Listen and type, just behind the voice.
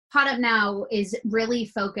PodUp now is really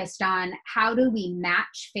focused on how do we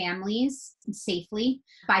match families safely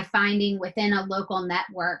by finding within a local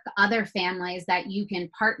network other families that you can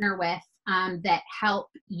partner with that help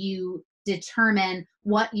you determine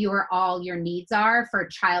what all your needs are for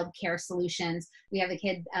childcare solutions. We have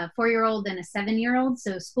a 4-year-old and a 7-year-old.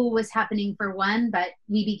 So school was happening for one, but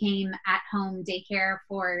we became at-home daycare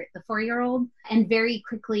for the 4-year-old. And very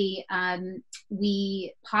quickly,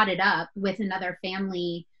 we potted up with another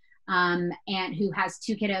family and who has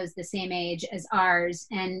 2 kiddos the same age as ours,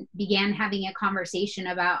 and began having a conversation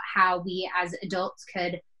about how we as adults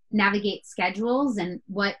could navigate schedules and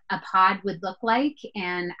what a pod would look like,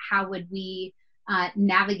 and how would we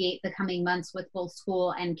navigate the coming months with both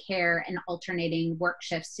school and care and alternating work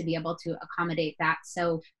shifts to be able to accommodate that.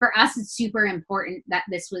 So for us, it's super important that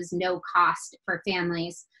this was no cost for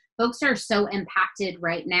families. Folks are so impacted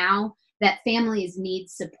right now that families need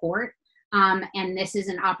support. And this is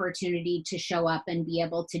an opportunity to show up and be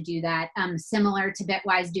able to do that. Similar to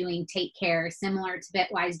Bitwise doing Take Care, similar to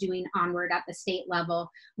Bitwise doing Onward at the state level.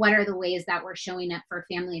 What are the ways that we're showing up for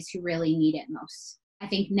families who really need it most? I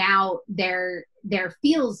think now there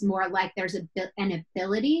feels more like there's an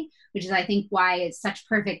ability, which is I think why it's such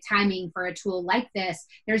perfect timing for a tool like this.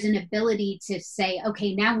 There's an ability to say,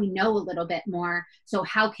 okay, now we know a little bit more. So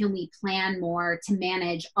how can we plan more to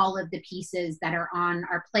manage all of the pieces that are on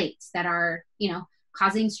our plates that are,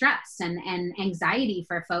 causing stress and anxiety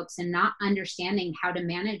for folks, and not understanding how to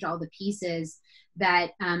manage all the pieces,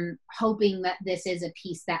 that hoping that this is a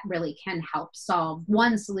piece that really can help solve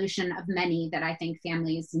one solution of many that I think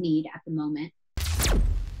families need at the moment.